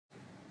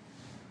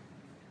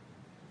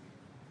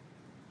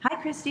Hi,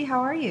 Kristi. How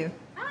are you?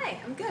 Hi,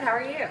 I'm good. How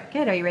are you?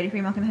 Good. Are you ready for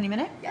your Milk and Honey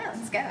Minute? Yeah,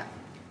 let's go.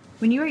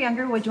 When you were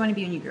younger, what did you want to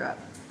be when you grew up?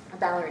 A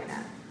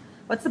ballerina.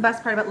 What's the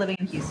best part about living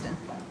in Houston?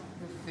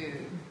 The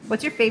food.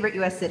 What's your favorite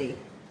U.S. city?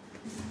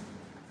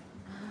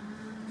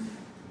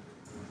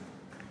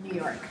 New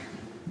York.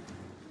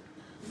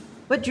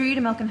 What drew you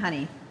to Milk and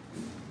Honey?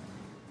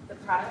 The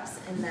products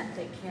and that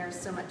they care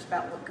so much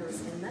about what goes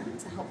in them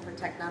to help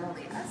protect not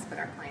only us, but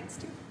our clients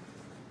too.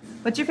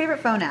 What's your favorite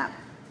phone app?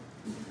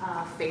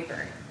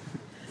 Favorite.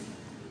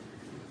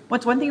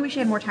 What's one thing we should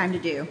have more time to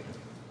do?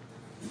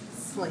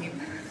 Sleep.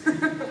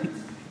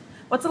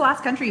 What's the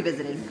last country you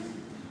visited?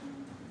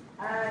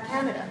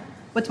 Canada.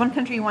 What's one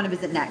country you want to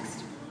visit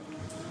next?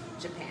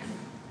 Japan.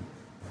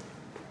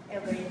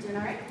 Everybody doing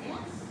all right? Yeah.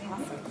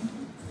 Awesome.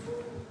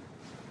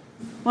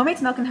 What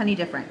makes Milk and Honey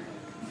different?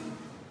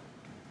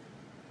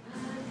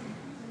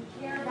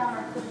 We care about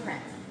our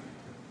footprint,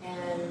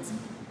 and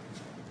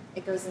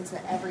it goes into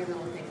every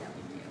little thing that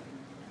we do.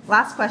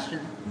 Last question.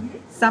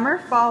 Summer,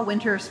 fall,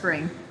 winter, or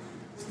spring?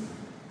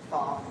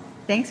 Fall.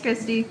 Thanks,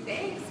 Kristi.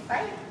 Thanks.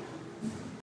 Bye.